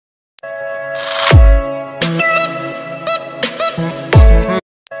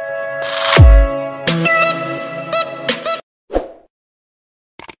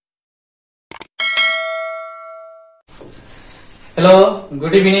Hello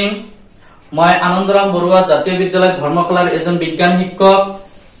good evening मैं आनंदराम बरुआ जातीय विद्यालय धर्मकलार एजन विज्ञान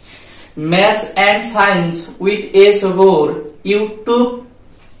शिक्षक मैथ्स एंड साइंस विथ ए सबुर यूट्यूब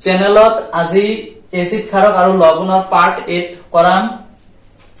चैनलत আজি एसिड क्षारक और लवणर पार्ट 8 कराम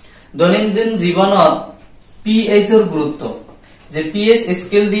दैनन्दिन जीवनत पीएच এর গুরুত্ব যে पीएच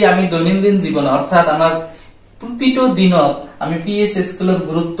স্কেল দি আমি दैनन्दिन जीवन अर्थात আমার প্রতিটো দিনত আমি पीएच স্কেলের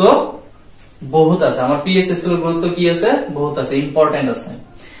গুরুত্ব बहुत আছে আমার पीएच স্কেলের গুরুত্ব কি আছে বহুত আছে ইম্পর্টেন্ট আছে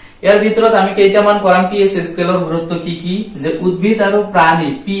ইয়ার ভিতৰত আমি কেইটামান কৰাম पीएच স্কেলেৰ গুৰুত্ব কি কি যে উদ্ভিদ আৰু প্ৰাণী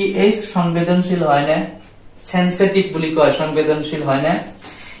पीएच সংবেদনশীল হয় না সেনসিটিভ বুলি কয় সংবেদনশীল হয় না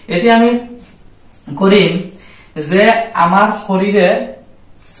এটি আমি করিম যে আমার শরীরে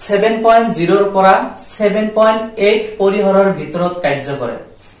 7.0 ৰ পৰা 7.8 পৰিহৰৰ ভিতৰত কাৰ্য কৰে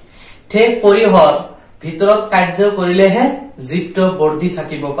ঠিক পৰিহৰ ভিতৰত কাৰ্য কৰিলেহে জীবটো বৰ্ধি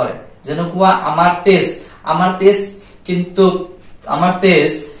থাকিব পাৰে যেনেকুৱা আমাৰ টেষ্ট কিন্তু আমাৰ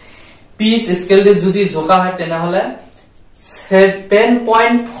টেষ্ট পিএইচ স্কেল দি যদি জোকা হয় তেনেহলে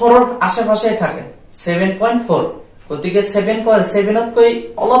 7.4 ৰ আশেপাশে থাকে 7.4 গতিকে 7.7 তকৈ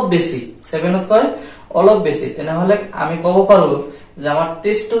অলপ বেছি 7 তকৈ অলপ বেছি তেনেহলে আমি ক'ব পাৰো যে আমাৰ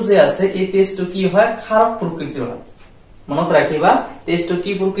টেষ্টটো যে আছে এই টেষ্টটো কি হয় ক্ষাৰক প্ৰকৃতিৰ হয় মনত ৰাখিবা টেষ্টটো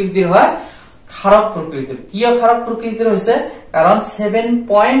কি প্ৰকৃতিৰ হয় ক্ষাৰক প্ৰকৃতিৰ কিয় ক্ষাৰক প্ৰকৃতিৰ হৈছে কাৰণ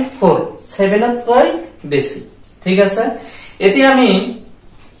 7.4 7 তকৈ বেছি ঠিক আছে এতিয়া আমি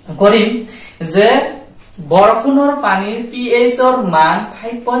কৰিম যে বৰষুণৰ পানীৰ pH ৰ মান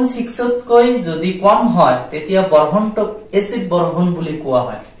 5.6 তকৈ যদি কম হয় তেতিয়া বৰষুণটো এসিড বৰষুণ বুলি কোৱা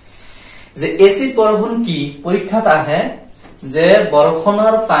হয় যে এসিড বৰষুণ কি পৰীক্ষাত আহে যে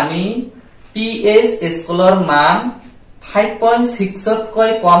বৰষুণৰ পানী pH স্কেলৰ মান 5.6 তকৈ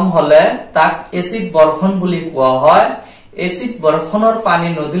কম হলে তাক এসিড বৰষুণ বুলি কোৱা হয় এসিড বৰষুণৰ পানী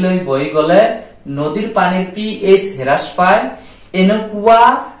নদীলৈ বৈ গলে নদীৰ পানীৰ pH হ্ৰাস পায় এনেকুৱা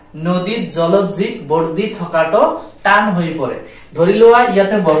নদীত জলজীৱ বৰ্ধি থকাটো টান হৈ পৰে ধৰি লোৱা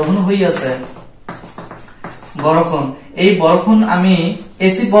ইয়াতে বৰষুণ হৈ আছে বৰষুণ এই বৰষুণ আমি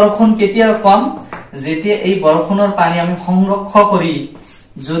এসিড বৰষুণ কেতিয়া কম যেতিয়া এই বৰষুণৰ পানী আমি সংৰক্ষণ কৰি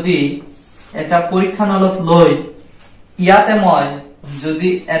যদি এটা পৰীক্ষানলত লৈ ইয়াতে মই যদি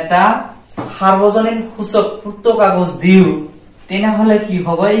এটা সাৰ্বজনীন সূচক পূৰ্ত কাগজ দিও তেনেহলে কি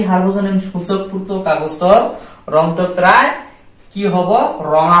হ'ব এই সাৰ্বজনীন সূচক পূৰ্ত কাগজৰ ৰংটো প্ৰায় কি হ'ব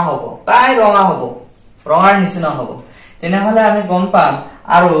ৰঙা হ'ব প্ৰায় ৰঙা হ'ব ৰঙাৰ নিচিনা হ'ব তেনেহলে আমি গম পাম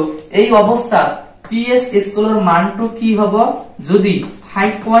আৰু এই অৱস্থাত pH স্কেলৰ মানটো কি হ'ব যদি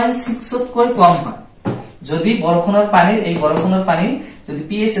 5.6 তকৈ কম হয় যদি বৰষুণৰ পানী এই বৰষুণৰ পানী যদি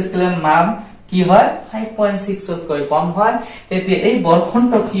pH স্কেলৰ মান কি হয় 5.6 তকৈ কম হয় তেতিয়া এই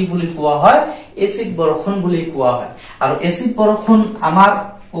বৰষুণটো কি বুলি কোৱা হয় এসিড বৰষুণ বুলি কোৱা হয় আৰু এসিড বৰষুণ আমাৰ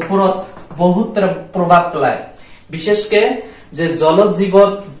ওপৰত বহুত প্ৰভাৱ পেলায় বিশেষকৈ যে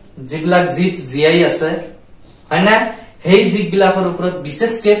জলজীৱত যিবিলাক জীৱ জীয়াই আছে হয় না সেই জীৱবিলাকৰ ওপৰত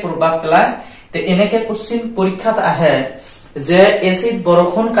বিশেষকৈ প্ৰভাৱ পেলায় তে এনেকে কোশ্চিন পৰীক্ষাত আহে যে এসিড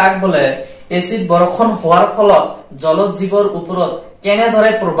বৰষুণ কাক বলে এসিড বৰষুণ হোৱাৰ ফলত জলজীৱৰ ওপৰত কেনে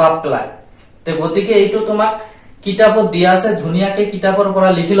ধৰে প্ৰভাৱ পেলায় তে গতিকে এইটো তোমাক কিতাপত দিয়া আছে ধুনিয়াকে কিতাপৰ পৰা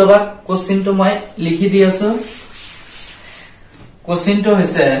লিখি লবা কোশ্চিনটো মই লিখি দি আছো কোশ্চিনটো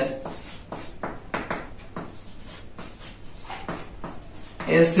হৈছে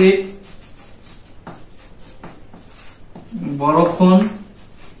এসিড বৰষুণ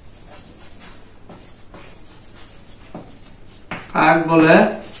কাক বলে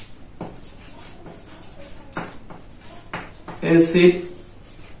এসিড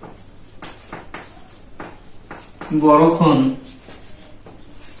বৰষুণ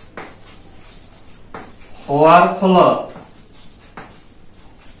হোৱাৰ ফলত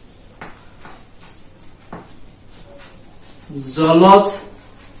জলজ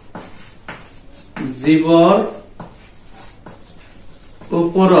জীৱৰ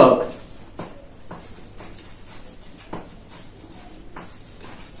ওপৰত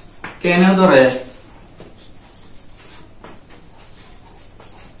কেনেদৰে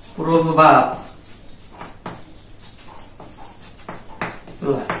প্ৰভাৱ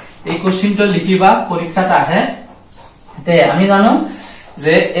এই কোশ্চিনটো লিখিবা পৰীক্ষাত আহে তে আমি জানো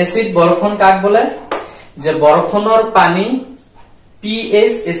যে এসিড বৰষুণ কাক বলে যে বৰষুণৰ পানী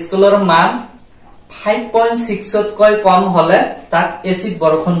pH স্কেলৰ মান 5.6 তকৈ কম হলে তাক এসিড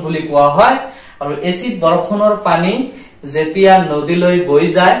বৰষুণ বুলি কোৱা হয় আৰু এসিড বৰষুণৰ পানী যেতিয়া নদীলৈ বৈ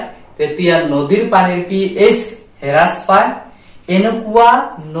যায় তেতিয়া নদীৰ পানীৰ pH হ্ৰাস পায় এনেকুৱা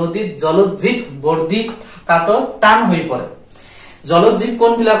নদীত জলজীৱ বৰ্ধি থকাটো টান হৈ পৰে জলজীৱ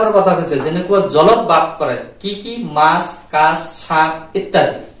কোন বিলাকৰ কথা কৈছে যেনেকুৱা জলত বাস কৰে কি কি মাছ কাছ সাপ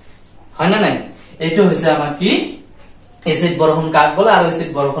ইত্যাদি হয় না নাই এইটো হৈছে আমাৰ কি এসিড বৰষুণ কাক বলে আৰু এসিড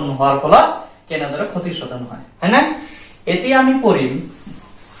বৰষুণ হোৱাৰ ফলত কেনেদৰে ক্ষতি সাধন হয় হয় না এতিয়া আমি পঢ়িম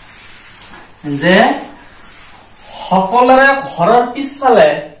যে সকলোৰে ঘৰৰ পিছফালে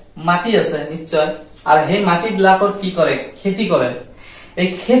মাটি আছে নিশ্চয় আৰু সেই মাটি বিলাকত কি কৰে খেতি কৰে এই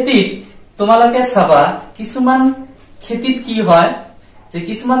খেতিত তোমালোকে চাবা কিছুমান খেতিত কি হয় যে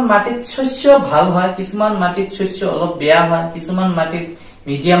কিছুমান মাটিত শস্য ভাল হয় কিছুমান মাটিত শস্য অলপ বেয়া হয় কিছুমান মাটিত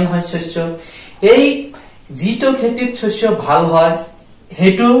মিডিয়াম হয় শস্য এই যিটো খেতিত শস্য ভাল হয়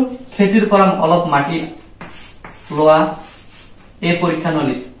হেতু খেতিৰ পৰা অলপ মাটি লোৱা এই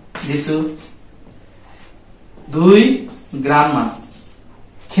পৰীক্ষানলীত দিছো 2 গ্ৰাম মান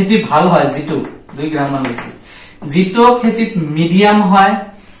খেতি ভাল হয় যিটো 2 গ্ৰাম মান লৈছে যিটো খেতিত মিডিয়াম হয়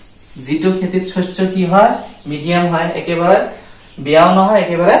যিটো খেতিত শস্য কি হয় মিডিয়াম হয় একেবাৰে বেয়াও নহয়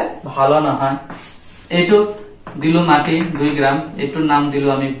একেবাৰে ভালো নহয় এটো দিলো মাটি 2 গ্ৰাম এটোৰ নাম দিলো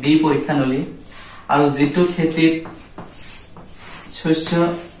আমি বি পৰীক্ষানলী আৰু যিটো খেতিত শস্য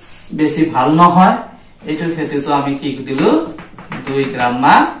বেছি ভাল নহয় এটো খেতিতো আমি কি দিলো 2 গ্ৰাম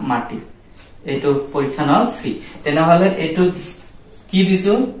মাটি এটো পৰীক্ষানল সি তেনেহলে এটো কি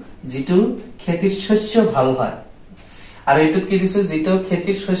দিছো যিটো খেতিৰ শস্য ভাল হয় আৰু এটো কি দিছো যিটো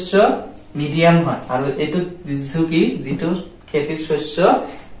খেতিৰ শস্য মিডিয়াম হয় আৰু এটো দিছো কি যিটো খেতিৰ শস্য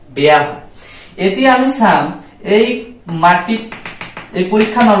বেয়া হয় এতিয়া আমি চাম এই মাটি এই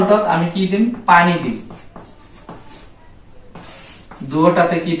পৰীক্ষানলটোত আমি কি দিম পানী দিম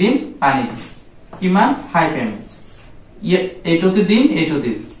দুটাতে কি দিম পানী দিম কিমান 5 ml এটোতে দিম এটো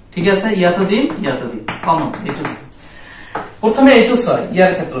দিম ঠিক আছে ইয়াতো দিম কমন এটো প্রথমে এটো ছয়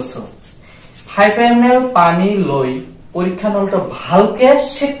ইয়ার ক্ষেত্র 5 ml পানী লৈ পৰীক্ষানলটো ভালকে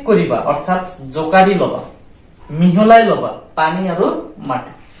চেক কৰিবা অৰ্থাৎ জোকাৰি লবা মিহলাই লবা পানী আৰু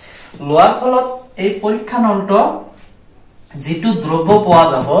মাটি লোৱাৰ ফলত এই পৰীক্ষানলটো যেটো দ্ৰব্য পোৱা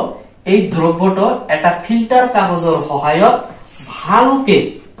যাব এই দ্ৰব্যটো এটা ফিল্টাৰ কাগজৰ সহায়ত ভালকে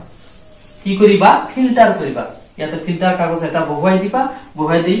কি কৰিবা ফিল্টাৰ কৰিবা ইয়াতে ফিল্টাৰ কাগজ এটা বহুৱাই দিবা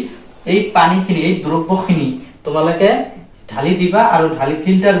বহুৱাই দি এই পানীখিনি এই দ্ৰব্যখিনি তোমালোকে ঢালি দিবা আৰু ঢালি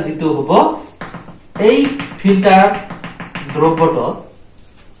ফিল্টাৰ যেটো হ'ব এই ফিল্টাৰ দ্ৰব্যটো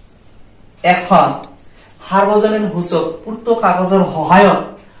এখন সাৰ্বজনীন সূচক পূৰ্ত কাগজৰ সহায়ত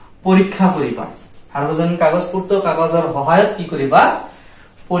পৰীক্ষা কৰিবা সাৰ্বজনীন কাগজ পূৰ্ত কাগজৰ সহায়ত কি কৰিবা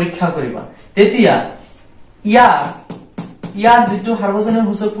পৰীক্ষা কৰিবা তেতিয়া ইয়াৰ যেটো সাৰ্বজনীন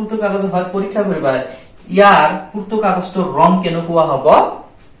সূচক পূৰ্ত কাগজৰ সহায়ত পৰীক্ষা কৰিবা ইয়াৰ পূৰ্ত কাগজটোৰ ৰং কেনেকুৱা হ'ব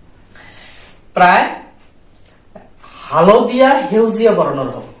প্ৰায় হালধীয়া সেউজীয়া বৰ্ণৰ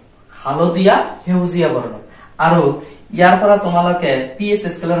হ'ব হালধীয়া সেউজীয়া বৰ্ণ আৰু ইয়াৰ পৰা তোমালোকে পিএইচ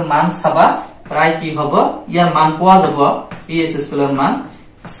স্কেলৰ মান চাবা প্ৰায় কি হ'ব ইয়াৰ মান পোৱা যাব পিএইচ স্কেলৰ মান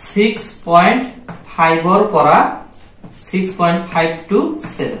 6.5 ৰ পৰা 6.5 to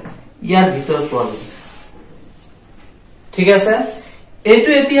 7 ইয়াৰ ভিতৰত পোৱা যাব ঠিক আছে এটো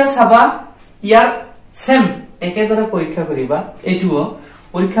এতিয়া চাবা ইয়াৰ সেম একেদৰে পৰীক্ষা কৰিবা এটোও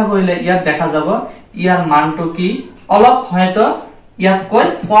পৰীক্ষা কৰিলে ইয়াত দেখা যাব ইয়াৰ মানটো কি অলপ হয়তো ইয়াত কৈ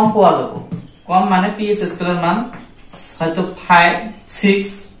কম পোৱা যাব কম মানে পিএইচ স্কেলৰ মান হয়তো 5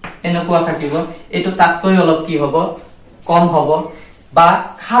 6 এনেকুৱা থাকিব এটো তাতকৈ অলপ কি হ'ব কম হ'ব বা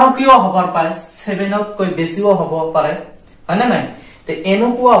খাৰকীয় হবৰ পাৰে 7 কৈ বেছিও হ'ব পাৰে হয় না নাই তে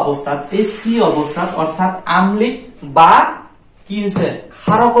এনেকুৱা অৱস্থাত এই সি অৱস্থাত অৰ্থাৎ আমলিক বা কি হৈছে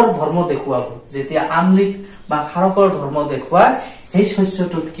খাৰকৰ ধৰ্ম দেখুৱাব যেতিয়া আমলিক বা খাৰকৰ ধৰ্ম দেখুৱা এই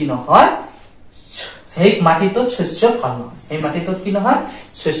শস্যটোত কি নহয় এই মাটিটোত শস্য ভাল নহয় এই মাটিটোত কি নহয়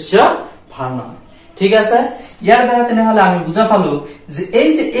শস্য ভাল নহয় ঠিক আছে ইয়াৰ দ্বাৰা তেনেহলে আমি বুজা পালো যে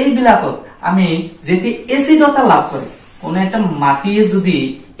এই বিলাকত আমি যেতি এসিডতা লাভ কৰে কোন একটা মাটিয়ে যদি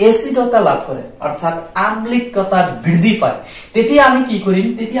এসিডতা লাভ কৰে অৰ্থাৎ আম্লিকতা বৃদ্ধি পায় তেতিয়া আমি কি কৰিম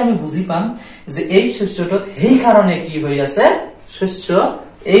তেতিয়া আমি বুজি পাম যে এই শস্যটোত সেই কারণে কি হৈ আছে শস্য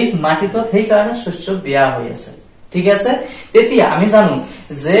এই মাটিটোত সেই কারণে শস্য বেয়া হৈ আছে ঠিক আছে তেতিয়া আমি জানো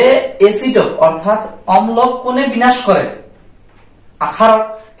যে এসিডক অর্থাৎ অম্লক কোনে বিনাশ করে আখারক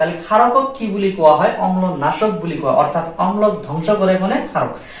তাহলে খারকক কি বুলি কোৱা হয় অম্ল নাশক বুলি কোৱা অৰ্থাৎ অম্লক ধ্বংস কৰে কোনে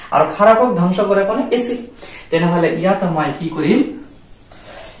খাৰক আৰু খাৰকক ধ্বংস কৰে কোনে এসিড তেনেহলে ইয়াত মই কি কৰিম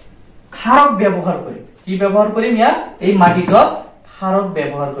খাৰক ব্যবহাৰ কৰিম কি ব্যবহাৰ কৰিম ইয়াত এই মাটিটোত খাৰক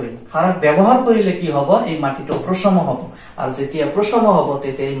ব্যবহাৰ কৰিম খাৰক ব্যবহাৰ কৰিলে কি হ'ব এই মাটিটো প্ৰসম হ'ব আৰু যেতিয়া প্ৰসম হ'ব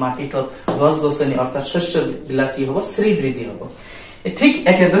তেতিয়া এই মাটিটোত গছ গছনি অৰ্থাৎ শস্য বিলাক কি হ'ব শ্ৰী বৃদ্ধি হ'ব ঠিক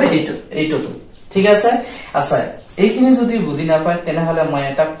একেদৰে এইটো ঠিক আছে আচ্ছা এইখিনি যদি বুজি নাপায় তেনেহলে মই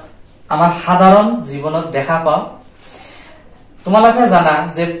এটা আমাৰ সাধাৰণ জীৱনত দেখা পাওঁ তোমালোকে জানা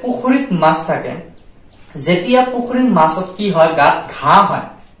যে পুখুৰীত মাছ থাকে যেতিয়া পুখুৰীৰ মাছত কি হয় গাত ঘাঁ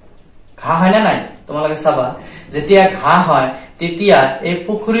হয় না নাই তোমালোকে চাবা যেতিয়া ঘাঁ হয় তেতিয়া এই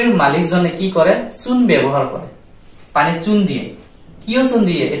পুখুৰীৰ মালিকজনে কি কৰে চূণ ব্যৱহাৰ কৰে পানী চূণ দিয়ে কিয় চূণ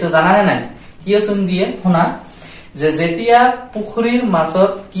দিয়ে এটো জানা নাই কিয় চূণ দিয়ে শুনা যে যেতিয়া পুখুৰীৰ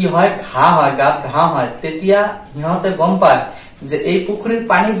মাছত কি হয় ঘাঁ হয় গাত ঘাঁ হয় তেতিয়া হিহঁতে গম পায় যে এই পুখুৰীৰ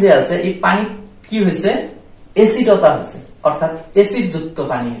পানী যে আছে এই পানী কি হৈছে এসিডতা হৈছে অৰ্থাৎ এসিড যুক্ত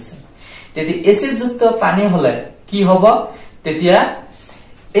পানী হৈছে তেতিয়া এসিড যুক্ত পানী হলে কি হ'ব তেতিয়া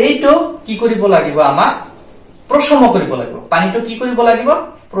এইটো কি কৰিব লাগিব আমাক প্ৰশম কৰিব লাগিব পানীটো কি কৰিব লাগিব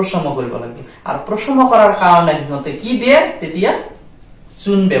প্ৰশম কৰিব লাগিব আৰু প্ৰশম কৰাৰ কাৰণে হিহঁতে কি দিয়ে তেতিয়া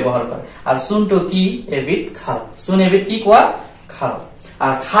চূণ ব্যৱহাৰ কৰে আৰু চূণটো কি এবিধ খাৰ চূণ এবিধ কি কোৱা খাৰ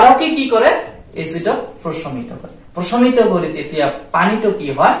আৰু খাৰকে কি কৰে এসিডক প্ৰশমিত কৰে প্ৰশমিত কৰি তেতিয়া পানীটো কি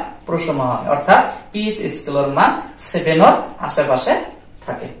হয় প্ৰশম হয় অৰ্থাৎ পিএইচ স্কেলৰ মান 7 ৰ আশেপাশে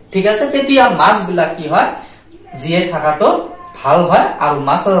থাকে ঠিক আছে তেতিয়া মাছবিলাক কি হয় জিয়ে থাকাটো ভাল হয় আৰু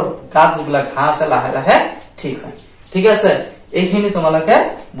মাছৰ গাত যিবিলাক ঘাঁ আছে লাহে লাহে ঠিক হয় ঠিক আছে এইখিনি তোমালোকে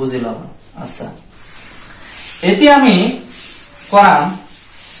বুজি লবা আচ্ছা এতিয়া আমি কৰাম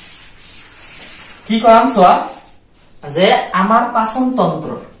কি কৰাম চোৱা যে আমাৰ পাচন তন্ত্ৰ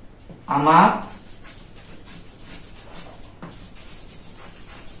আমাৰ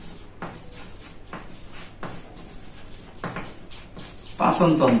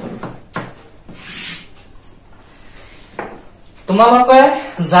পাচন তন্ত্ৰ তোমালোকে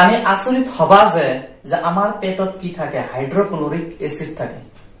জানি আচৰিত হবা যে আমাৰ পেটত কি থাকে হাইড্ৰক্লোৰিক এসিড থাকে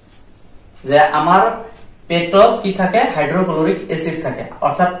যে আমাৰ পেটত কি থাকে হাইড্ৰক্লোৰিক এসিড থাকে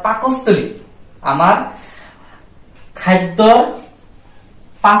অৰ্থাৎ পাকস্থলী আমাৰ খাদ্য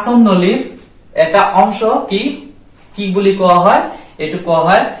পাচন নলীৰ এটা অংশ কি কি বুলি কোৱা হয় এটো কোৱা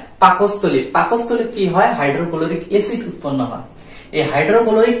হয় পাকস্থলী পাকস্থলীত কি হয় হাইড্ৰক্লোৰিক এসিড উৎপন্ন হয় এই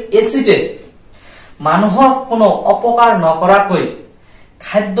হাইড্ৰক্লোৰিক এসিডে মানুহৰ কোনো অপকাৰ নকৰাকৈ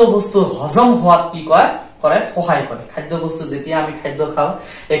খাদ্য বস্তু হজম হোৱাত কি কৰে সহায় কৰে খাদ্য বস্তু যেতিয়া আমি খাদ্য খাওঁ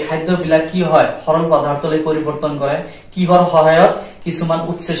এই খাদ্যবিলাক কি হয় সৰল পদাৰ্থলৈ পৰিৱৰ্তন কৰে কিহৰ সহায়ত কিছুমান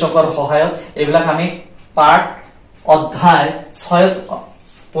উৎসেচকৰ সহায়ত এইবিলাক আমি পাৰ্ট অধ্যায় 6ত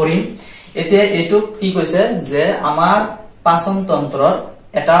পঢ়িম এতিয়া এটো কি কৈছে যে আমাৰ পাচন তন্ত্ৰৰ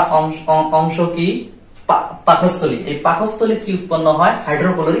এটা অংশ কি পাকস্থলী এই পাকস্থলীত কি উৎপন্ন হয়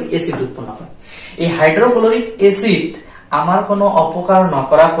হাইড্ৰক্লোৰিক এসিড উৎপন্ন হয় এই হাইড্ৰক্লোৰিক এসিড আমাৰ কোনো অপকাৰ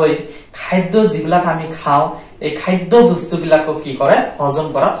নকৰাকৈ খাদ্য যিবিলাক আমি খাওঁ এই খাদ্য বস্তুবিলাকক কি কৰে হজম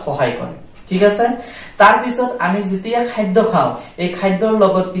কৰাত সহায় কৰে ঠিক আছে তাৰ পিছত আমি যেতিয়া খাদ্য খাওঁ এই খাদ্যৰ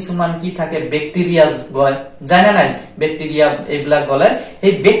লগত কিছুমান কি থাকে ব্যাকটেৰিয়া গয় জানা নাই ব্যাকটেৰিয়া এইবিলাক গলে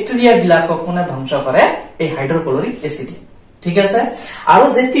এই ব্যাকটেৰিয়া বিলাকক কোনে ধ্বংস কৰে এই হাইড্ৰক্লোৰিক এসিড ঠিক আছে আৰু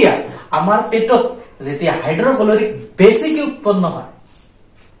যেতিয়া আমাৰ পেটত যেতিয়া হাইড্ৰক্লোৰিক বেছিকে উৎপন্ন হয়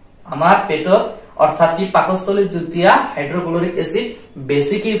আমাৰ পেটত অৰ্থাৎ কি পাকস্থলীত যেতিয়া হাইড্ৰক্লোৰিক এসিড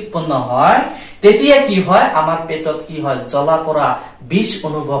বেছিকে উৎপন্ন হয় তেতিয়া কি হয় আমাৰ পেটত কি হয় জ্বলা পোৰা বিষ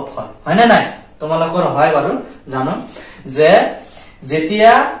অনুভৱ হয় না নাই তোমালোকৰ হয় বাৰু জানো যে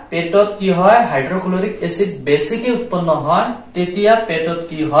যেতিয়া পেটত কি হয় হাইড্ৰক্লোৰিক এসিড বেছিকে উৎপন্ন হয় তেতিয়া পেটত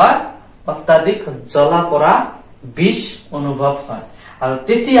কি হয় অত্যাধিক জ্বলা পোৰা বিষ অনুভৱ হয় আৰু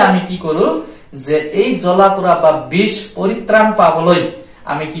তেতিয়া আমি কি কৰো যে এই জ্বলা পোৰা বা বিষ পৰিত্ৰাণ পাবলৈ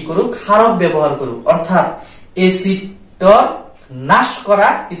আমি কি কৰো খাৰক ব্যৱহাৰ কৰো অৰ্থাৎ এসিডৰ নাশ কৰা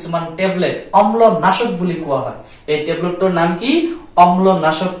কিছুমান টেবলেট অম্লনাশক বুলি কোৱা হয় এই টেবলেটৰ নাম কি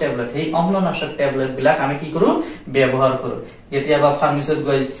অম্লনাশক টেবলেট এই অম্লনাশক টেবলেট বিলাক আমি কি কৰো ব্যৱহাৰ কৰো কেতিয়াবা ফাৰ্মাসীত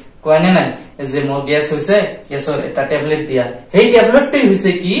গৈ কয় নাই যে মোৰ গ্যাস হৈছে গ্যাসৰ এটা টেবলেট দিয়া এই টেবলেটটাই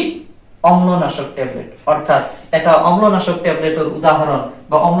হৈছে কি অম্লনাশক টেবলেট অৰ্থাৎ এটা অম্লনাশক টেবলেটৰ উদাহৰণ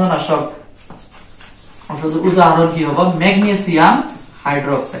বা অম্লনাশক উদাহৰণ কি হ'ব ম্যাগনেসিয়াম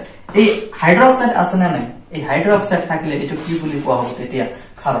হাইড্ৰক্সাইড এই হাইড্ৰক্সাইড আছে না নাই এই হাইড্ৰক্সাইড থাকিলে এটো কি বুলি কোৱা হ'ব তেতিয়া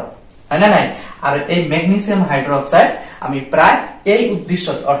খাৰ হয় না নাই আৰু এই ম্যাগনেসিয়াম হাইড্ৰক্সাইড আমি প্ৰায় এই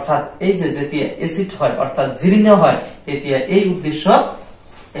উদ্দেশ্যত অৰ্থাৎ এই যে যেতিয়া এসিড হয় অৰ্থাৎ জীৰ্ণ হয় তেতিয়া এই উদ্দেশ্যত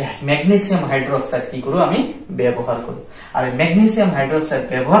ম্যাগনেসিয়াম হাইড্ৰক্সাইড কি কৰো আমি ব্যৱহাৰ কৰো আৰু ম্যাগনেসিয়াম হাইড্ৰক্সাইড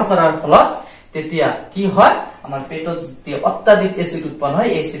ব্যৱহাৰ কৰাৰ ফলত তেতিয়া কি হয় আমাৰ পেটত যেতিয়া অত্যাধিক এসিড উৎপন্ন হয়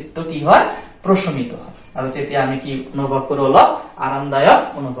এসিডটো কি হয় প্ৰশমিত হয় আৰু তেতিয়া আমি কি অনুভৱ কৰো অলপ আৰামদায়ক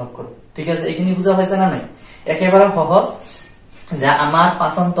অনুভৱ কৰো ঠিক আছে এইখিনি বুজা হৈছে না নাই একেবাৰে সহজ যে আমাৰ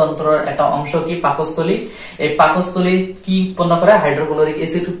পাচন তন্ত্ৰৰ এটা অংশ কি পাকস্থলী এই পাকস্থলী কি উৎপন্ন কৰে হাইড্ৰক্লোৰিক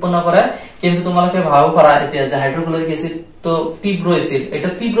এসিড উৎপন্ন কৰে কিন্তু তোমালোকে ভাবো পাৰা এতিয়া যে হাইড্ৰক্লোৰিক এসিড তো তীব্ৰ এসিড এটা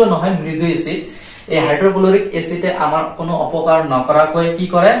তীব্ৰ নহয় মৃদু এসিড এই হাইড্ৰোক্লোৰিক এসিডে আমাৰ কোনো অপকাৰ নকৰাকৈ কি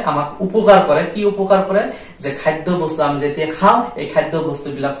কৰে আমাক উপকাৰ কৰে কি উপকাৰ কৰে যে খাদ্য বস্তু আমি যেতিয়া খাওঁ এই খাদ্য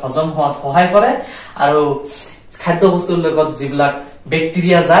বস্তুবিলাক হজম হোৱাত সহায় কৰে আৰু খাদ্য বস্তুৰ লগত যিবিলাক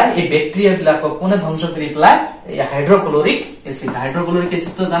ব্যাকটেৰিয়া যায় এই ব্যাকটেৰিয়া বিলাকক কোনে ধ্বংস কৰি পেলায় এই হাইড্ৰোক্লোৰিক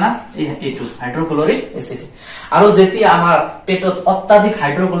এসিড তো জানা এইটো হাইড্ৰোক্লোৰিক এসিড আৰু যেতিয়া আমাৰ পেটত অত্যাধিক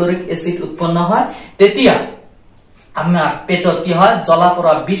হাইড্রোক্লোরিক এসিড উৎপন্ন হয় তেতিয়া আমার পেটত কি হয়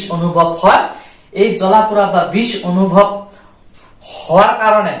জ্বলা-পোড়া বিষ অনুভব হয় এই জ্বলা-পোড়া বা বিষ অনুভব হওয়ার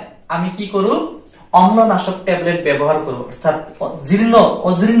কারণে আমি কি করু অম্লনাশক ট্যাবলেট ব্যবহার করব অর্থাৎ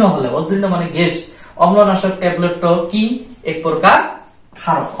অজীর্ণ মানে গ্যাস অম্লনাশক ট্যাবলেট তো কি এক প্রকার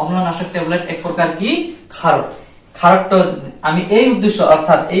ক্ষারক অম্লনাশক ট্যাবলেট এক প্রকার কি ক্ষারক ক্ষারক তো আমি এই উদ্দেশ্য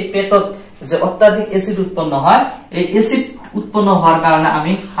অর্থাৎ এই পেটত যে অত্যাধিক অ্যাসিড উৎপন্ন হয় এই অ্যাসিড উৎপন্ন হওয়ার কারণে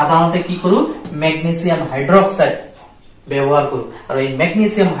আমি সাধারণত কি করু ম্যাগনেসিয়াম হাইড্রোক্সাইড ব্যবহার করু আর এই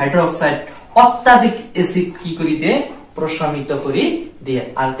ম্যাগনেসিয়াম হাইড্রোক্সাইড অত্যাধিক অ্যাসিড কি করি দিয়ে প্রশমিত করি দিয়ে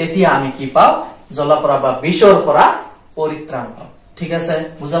আর তেতিয়া আমি কি পাও জ্বলা-পোড়া বা বিষৰ পৰা পরিত্রাণ পাও ঠিক আছে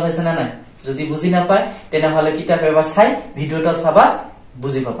বুঝা পাইছে না নাই যদি বুঝি না পায় তেনেহলে কিতাপ এবাৰ চাই ভিডিওটা চাবা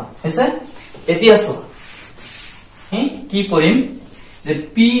বুঝি পাবা হৈছে এতিয়া চোৱা কি পঢ়িম যে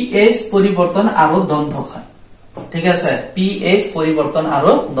পিএইচ পৰিবৰ্তন আৰু দন্তক্ষয় ঠিক আছে পিএইচ পৰিবৰ্তন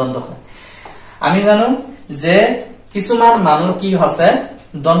আৰু দন্তক্ষয় আমি জানো যে কিছুমান মানুহ কি আছে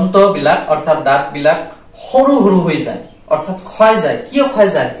দন্ত বিলাক অর্থাৎ দাঁত বিলাক সৰু সৰু হৈ যায় অর্থাৎ ক্ষয় যায় কিয় ক্ষয়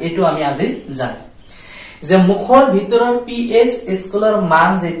যায় এটো আমি আজি জানো যে মুখৰ ভিতৰৰ পিএইচ স্কেলৰ মান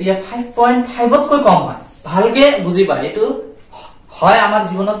যেতিয়া 5.5 তকৈ কম হয় ভালকে বুজিবা এটো হয় আমাৰ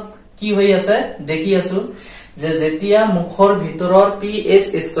জীৱনত কি হৈ আছে দেখি আছো যে যেতিয়া মুখৰ ভিতৰৰ পিএইচ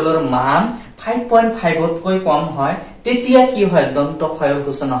স্কেলৰ মান 5.5 তকৈ কম হয় তেতিয়া কি হয় দন্ত ক্ষয়ৰ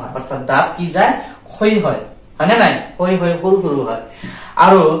সূচনা হয় অৰ্থাৎ দাঁত কি যায় ক্ষয় হয় হয়নে নাই ক্ষয় হয় সৰু সৰু হয়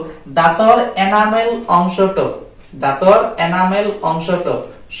আৰু দাঁতৰ এনামেল অংশটো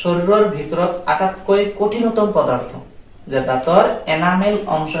শৰীৰৰ ভিতৰত আটাইতকৈ কঠিনতম পদাৰ্থ যে দাঁতৰ এনামেল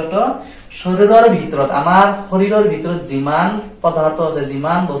অংশটো শৰীৰৰ ভিতৰত আমাৰ শৰীৰৰ ভিতৰত যিমান পদাৰ্থ আছে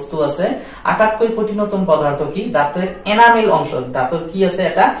যিমান বস্তু আছে আটাইতকৈ কঠিনতম পদাৰ্থ কি দাঁতৰ এনামেল অংশ দাঁতৰ কি আছে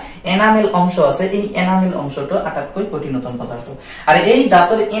এটা এনামেল অংশ আছে এই এনামেল অংশটো আটাইতকৈ কঠিনতম পদাৰ্থ আৰু এই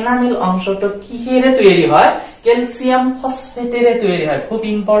দাঁতৰ এনামেল অংশটো কিহেৰে তৈয়াৰী হয় ক্যালসিয়াম ফসফেটেৰে তৈয়াৰী হয় খুব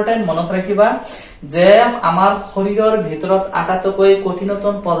ইম্পৰ্টেন্ট মনত ৰাখিবা যে আমাৰ শৰীৰৰ ভিতৰত আটাইতকৈ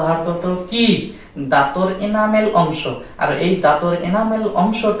কঠিনতম পদাৰ্থটো কি দাঁতৰ এনামেল অংশ আৰু এই দাঁতৰ এনামেল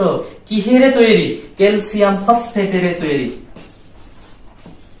অংশটো কিহেৰে তৈয়াৰী ক্যালসিয়াম ফসফেটেৰে তৈয়াৰী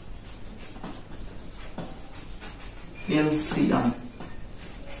ক্যালসিয়াম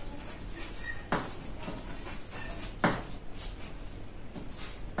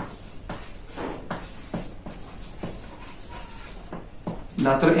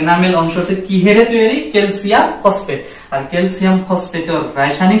দাঁতৰ এনামেল অংশটো কিহেৰে তৈয়াৰী ক্যালসিয়াম ফসফেট আৰু ক্যালসিয়াম ফসফেটৰ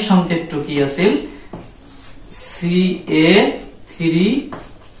ৰাসায়নিক সংকেতটো কি আছিল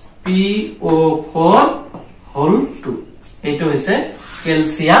Ca3PO4(2) এইটো হৈছে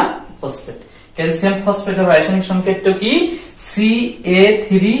ক্যালসিয়াম ফসফেট ক্যালসিয়াম ফসফেটৰ ৰাসায়নিক সংকেতটো কি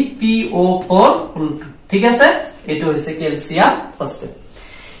Ca3PO4(2) ঠিক আছে এইটো হৈছে ক্যালসিয়াম ফসফেট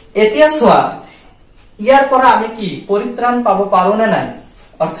এতিয়া চোৱা ইয়াৰ পৰা আমি কি পৰিত্ৰাণ পাব পাৰো নে নাই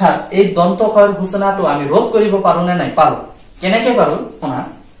অৰ্থাৎ এই দন্ত ক্ষয়ৰ সূচনাটো আমি ৰোধ কৰিব পাৰো নে নাই পাৰো কেনেকৈ পাৰো শুনা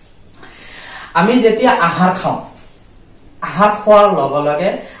আমি যেতিয়া আহাৰ খাওঁ আহাৰ খোৱাৰ লগে লগে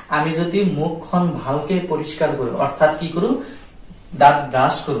আমি যদি মুখখন ভালকে পৰিষ্কাৰ কৰো অৰ্থাৎ কি কৰো দাঁত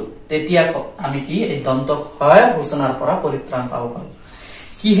ব্ৰাশ কৰো তেতিয়া আমি কি এই দন্ত ক্ষয়ৰ সূচনাৰ পৰা পৰিত্ৰাণ পাব পাৰো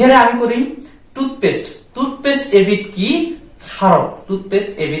কিহেৰে আমি কৰিম টুথপেস্ট এবিধ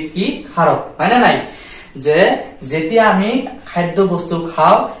কি ক্ষাৰক হয় না নাই যে যেতিয়া আমি খাদ্য বস্তু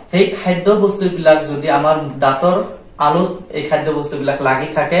খাও সেই খাদ্য বস্তু বিলাক যদি আমাৰ দাঁতৰ আলোত এই খাদ্য বস্তু বিলাক লাগি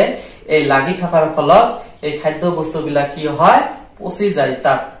থাকে এই লাগি থাকাৰ ফলত এই খাদ্য বস্তু বিলাক কি হয় পচি যায়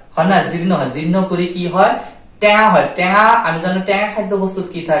তাত হয় না জীৰ্ণ কৰি কি হয় টেঙা হয় টেঙা আমি জানো টেঙা খাদ্য বস্তুত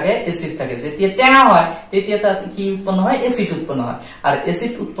কি থাকে এসিড থাকে যেতিয়া টেঙা হয় তেতিয়া তাত কি উৎপন্ন হয় এসিড উৎপন্ন হয় আর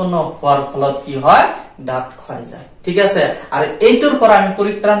এসিড উৎপন্ন হওয়ার ফলত কি হয় দাঁত ক্ষয় যায় ঠিক আছে আর এইটোৰ পৰা আমি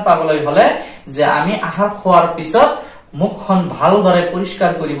পৰিত্ৰাণ পাবলৈ হলে যে আমি আহাৰ খোৱাৰ পিছত মুখখন ভালদৰে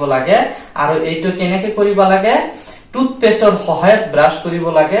পৰিষ্কাৰ কৰিব লাগে আৰু এইটো কেনেকৈ কৰিব লাগে টুথপেষ্টৰ সহায়ত ব্ৰাশ কৰিব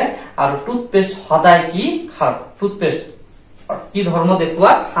লাগে আৰু টুথপেষ্ট সদায় কি খাওক টুথপেষ্ট কি ধৰ্ম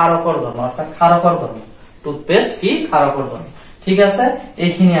দেখুৱা খাৰকৰ ধৰ্ম অৰ্থাৎ খাৰকৰ ধৰ্ম টুথপেষ্ট কি খাৰকৰ ধৰ্ম ঠিক আছে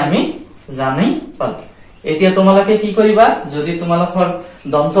এইখিনি আমি জানি পালো এতিয়া তোমালোকে কি কৰিবা যদি তোমালোকৰ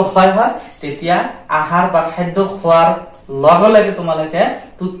দন্ত ক্ষয় হয় তেতিয়া আহাৰ বা খাদ্য খোৱাৰ লগে লগে তোমালোকে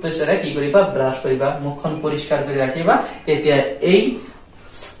টুথপেষ্টৰে কি কৰিবা ব্ৰাশ কৰিবা মুখখন পৰিষ্কাৰ কৰি ৰাখিবা তেতিয়া এই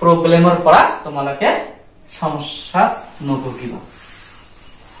প্ৰবলেমৰ পৰা তোমালোকে সমস্যা নভুগিবা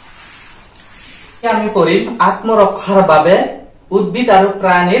আমি পঢ়িম আত্মৰক্ষাৰ বাবে উদ্ভিদ আৰু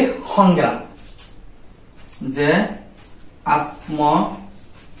প্ৰাণীৰ সংগ্ৰাম যে আত্ম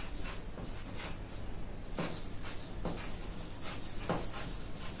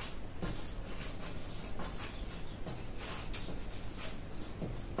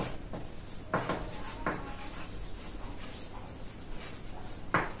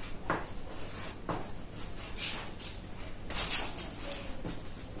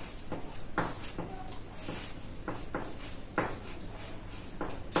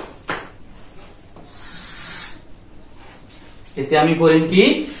এতিয়া আমি পঢ়িম কি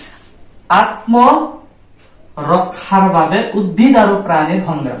আত্ম ৰক্ষাৰ বাবে উদ্ভিদ আৰু প্ৰাণীৰ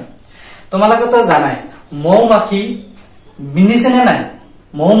সংগ্ৰাম। তোমালোকে তো জানাই মৌমাখি বিন্ধিছে নে নাই?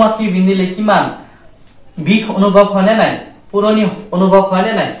 মৌমাখি বিন্ধিলে কিমান বিষ অনুভৱ হয় নে নাই? পুৰণি অনুভৱ হয়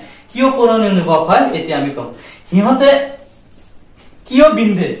নে নাই? কিয় পুৰণি অনুভৱ হয় এতিয়া আমি কম। সিহঁতে কিয়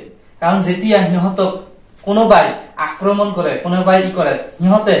বিন্ধে? কাৰণ যেতিয়া সিহঁতক কোনোবাই আক্ৰমণ কৰে, কোনোবাই ই কৰে,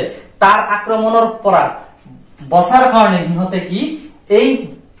 সিহঁতে তাৰ আক্ৰমণৰ পৰা বচাৰ কাৰণে সিহঁতে কি এই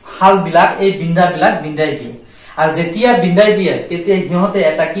হাল বিলাক, এই বিন্ধা বিলাক বিন্ধাই দিয়ে। আর যেতিয়া বিন্ধাই দিয়ে তেতিয়া সিহঁতে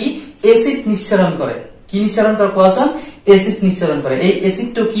এটা কি এসিড নিঃসৰণ কৰে। কি নিঃসৰণ কৰে কোৱাচোন? এসিড নিঃসৰণ কৰে। এই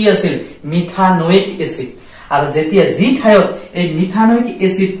এসিডটো কি আছিল? Methanoic acid. আৰ যেতিয়া যি ঠাইত এই মিথানোইক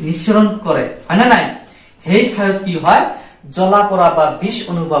এসিড নিঃসৰণ কৰে হয় না নাই, সেই ঠাইত কি হয় জ্বলা পোৰা বা বিষ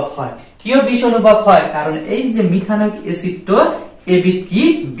অনুভৱ হয়। কিয় বিষ অনুভৱ হয়? কাৰণ এই যে মিথানোইক এসিডটো এবিধ কি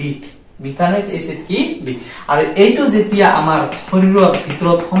বিষ। মিথানোইক এসিড কি বিষ। আর এইটো যেতিয়া আমাৰ শৰীৰৰ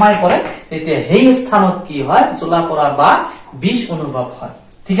ভিতৰত সোমাই পৰে তেতিয়া সেই স্থানত কি হয় জ্বলা পোৰা বা বিষ অনুভৱ হয়।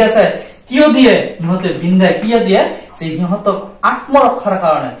 ঠিক আছে? কিয় দিয়ে সিহঁতে বিন্ধাই? কিয় দিয়ে? যে সিহঁতক আত্মৰক্ষাৰ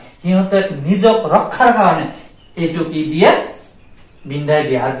কাৰণে, সিহঁতক নিজক ৰক্ষাৰ কাৰণে এইটো কি দিয়ে বিন্ধাই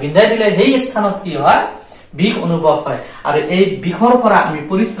দিয়ে। আৰ বিন্ধাই দিলে সেই স্থানত কি হয় বিষ অনুভৱ হয়। আৰ এই বিষৰ পৰা আমি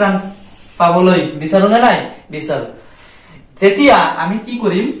পৰিত্ৰাণ পাবলৈ বিচাৰো নে নাই? বিচাৰো। তেতিয়া আমি কি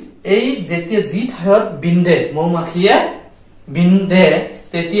কৰিম? এই যেতিয়া যি ঠাইত বিন্ধে মৌমাখিয়ে বিন্ধে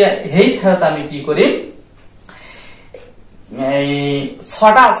তেতিয়া সেই ঠাইত আমি কি কৰিম? এই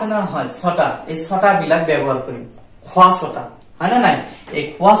ছটা আছে না হয় ছটা, এই ছটা বিলাক ব্যবহাৰ কৰিম। খোৱা ছটা হয় না নাই? এই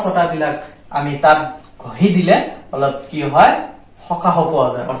খোৱা ছটা বিলাক আমি তাত ঘহি দিলে অলপ কি হয় সকাহ পোৱা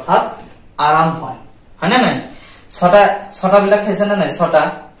যায়, অর্থাৎ আরাম হয়। হয় না নাই? ছটা বিলাক খাইছে না নাই? ছটা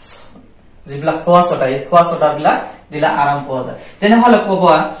যিবিলাক খোৱা ছটা, এই খোৱা ছটা বিলাক দিলে আৰাম পোৱা যায়। তেনেহলে কব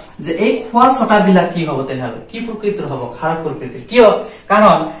যে এই খোৱা ছটা বিলাক কি হব? তেনেহলে কি প্রকৃতির হব? খারাপ প্রকৃতির। কিয়?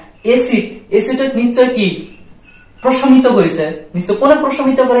 কারণ এসিডক নিশ্চয় কি প্রশমিত করেছে, নিশ্চয় কোনে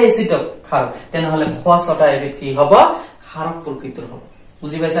প্রশমিত করে এসিডক? খারাপ। তেনেহলে খোৱা ছটা এবিধ কি হব? খাৰাপ প্ৰকৃতিৰ হব।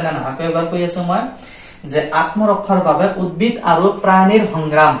 বুঝি পাইছে না? আকৌ এবাৰ কৈ আছো মই যে আত্মৰক্ষাৰ বাবে উদ্ভিদ আৰু প্ৰাণীৰ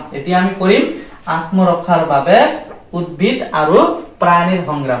সংগ্ৰাম। এতিয়া আমি কৰিম আত্মৰক্ষাৰ বাবে উদ্ভিদ আৰু প্ৰাণীৰ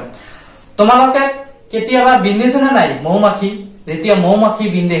সংগ্ৰাম। তোমালোকে কেতিয়াবা বিন্ধিছে না নাই মৌমাখি? যেতিয়া মৌমাখি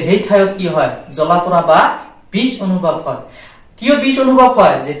বিন্ধে সেই ঠাইত কি হয় জ্বলা পোৰা বা বিষ অনুভৱ হয়। কিয় বিষ অনুভৱ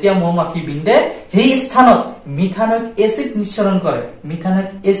হয়? যেতিয়া মৌমাখি বিন্ধে সেই স্থানত মিথানোইক এসিড নিঃসৰণ কৰে, মিথানোইক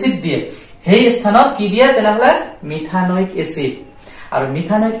এসিড দিয়ে। সেই স্থানত কি দিয়ে? তেনেহলে মিথানোইক এসিড। আর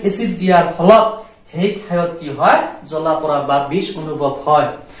মিথানোইক এসিড দিয়ার ফলত সেই ঠাইত কি হয় জ্বলা পোৰা বা বিষ অনুভৱ হয়।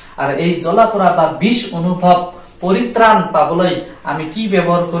 আৰ এই জ্বলা পোৰা বা বিষ অনুভৱ পৰিত্ৰাণ পাবলৈ আমি কি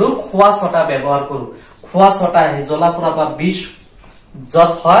ব্যবহাৰ কৰো? খোৱা ছটা ব্যবহাৰ কৰো। খোৱা ছটা এই জ্বলা পোৰা বা বিষ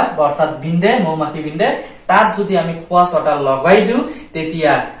যত হয় অৰ্থাৎ বিন্ধে মৌমাখি বিন্ধে তাত যদি আমি খোৱা ছটা লগাই দিও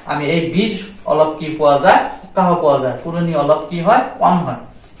তেতিয়া আমি এই বিষ অলপ কি পোৱা যায় সকাহ পোৱা যায়, পুৰণি অলপ কি হয় কম হয়।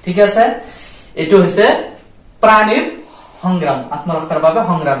 ঠিক আছে? এইটো হৈছে প্ৰাণীৰ সংগ্ৰাম, আত্মৰক্ষাৰ বাবে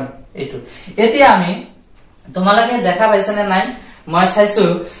সংগ্ৰাম এইটো। এতিয়া আমি তোমালোকে দেখা পাইছে নে নাই? মই চাইছো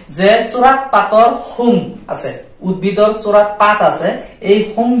যে চোৰাত পাতৰ হোম আছে, উদ্ভিদৰ চোৰাত পাত আছে। এই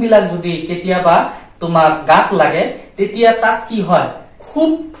হোম বিলাক যদি কেতিয়াবা তোমাৰ গাত লাগে তেতিয়া তাত কি হয় খুব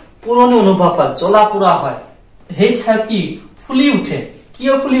পুৰণি অনুভৱ হয়, জ্বলা পোৰা হয়। সেই ঠাইত কি ফুলি উঠে।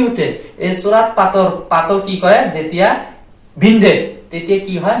 কিয় ফুলি উঠে? এই চোৰাত পাতৰ কি কৰে? যেতিয়া বিন্ধে তেতিয়া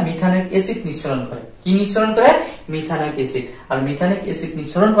কি হয় মিথানোইক এসিড নিঃসৰণ কৰে। কি নিঃসৰণ কৰে? Methanoic acid. R methanoic acid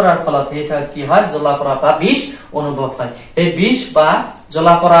নিঃসৰণ কৰাৰ ফলত সেই ঠাইত কি হয় জ্বলা পোৰা বা বিষ অনুভৱ হয়। এই বিষ বা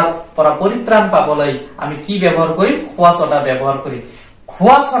জ্বলা পোৰাৰ পৰা পৰিত্ৰাণ পাবলৈ আমি কি ব্যবহাৰ কৰি? খোৱা ছটা ব্যবহাৰ কৰি।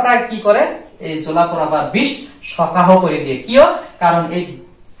 খোৱা ছটা কি কৰে? এই জ্বলা পোৰা বা বিষ সকাহ কৰে দিয়ে। কিয়? কাৰণ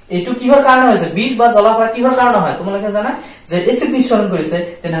এইটো কিহৰ কাৰণে হৈছে? বিষ বা জ্বলা পোৰা কিহৰ কাৰণে হয়? তোমালোকে জানা যে এসিড নিঃসৰণ কৰিছে।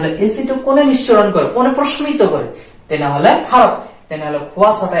 তেনেহলে এসিডক কোনে নিঃসৰণ কৰে? কোনে প্ৰশমিত কৰে? তেনেহলে খাৰাপ। তেনেহলে খোৱা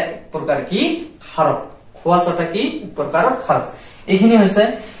ছটা এক প্ৰকাৰ কি খাৰাপ। খোৱা ছটা কি প্ৰকাৰ খাৰাপ। এইখিনি হৈছে।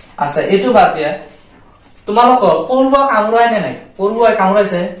 আচ্ছা এইটো বাদ দিয়া, তোমালোকৰ পৰুৱা কামুৰাই নে নাই? পৰুৱাই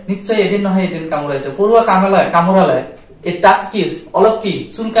কামুৰাইছে নিশ্চয়, এদিন নহয় এদিন কামুৰাইছে। পৰুৱা কামুৰালে এই তাত কি অলপ কি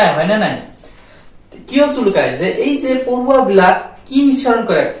চুলকাই হয় নে নাই? কিয় চুলকাই? যে এই যে পৰুৱা বিলাক কি নিঃসৰণ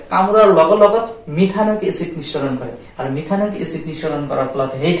কৰে? কামুৰাৰ লগত মিথানোইক এসিড নিঃসৰণ কৰে। আৰ মিথানোইক এসিড নিঃসৰণ কৰাৰ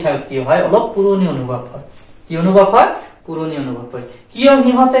ফলত সেই ঠাইত কি হয় অলপ পুৰণি অনুভৱ হয়। কি অনুভৱ হয়? পুৰণি অনুভৱ হয়। কিয়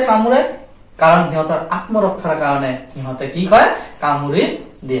সিহঁতে কামুৰে? কাৰণ সিহঁতৰ আত্মৰক্ষাৰ কাৰণে সিহঁতে কি কৰে? কামুৰি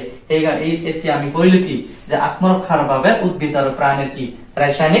দিয়ে। এতিয়া আমি কইলো কি যে আত্মৰক্ষাৰ বাবে উদ্ভিদ আৰু প্ৰাণীৰ কি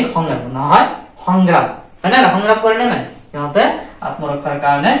ৰাসায়নিক সংগ্ৰাম নহয় সংগ্ৰাম। হয় না? সংগ্ৰাম কৰে না নাই? সিহঁতে আত্মৰক্ষাৰ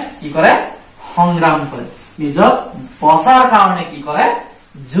কাৰণে কি কৰে? সংগ্ৰাম কৰে। নিজক বচাৰ কাৰণে কি কৰে?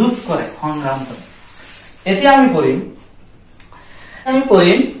 যুঁজ কৰে, সংগ্ৰাম কৰে। এতিয়া আমি কৰিম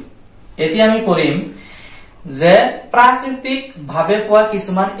এতিয়া আমি পঢ়িম যে প্ৰাকৃতিক ভাৱে পোৱা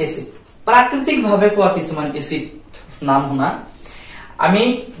কিছুমান এচিড। প্ৰাকৃতিক ভাৱে পোৱা কিছুমান এচিড নাম শুনা। আমি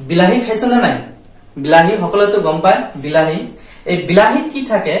বিলাহী খাইছো না নাই? বিলাহী সকলোতো গম পায় বিলাহী। এই বিলাহীত কি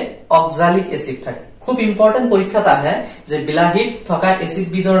থাকে? অক্সালিক এচিড থাকে। খুব ইম্পৰ্টেন্ট পৰীক্ষাত আহে যে বিলাহীত থকা এচিড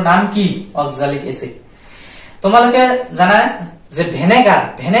বিধৰ নাম কি? Oxalic acid. তোমালোকে জানা যে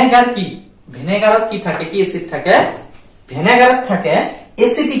ভিনেগাৰ কি? ভিনেগাৰত কি থাকে? কি এচিড থাকে? ভিনেগাৰত থাকে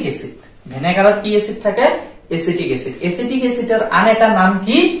এচিটিক এচিড। ভিনেগাৰত কি এচিড থাকে? Acetic acid. এচিটিক এচিডৰ আন এটা নাম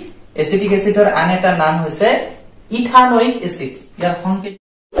কি? এচিটিক এচিডৰ আন এটা নাম হৈছে ইথানোইক এচিড। ইয়াৰ সংকেত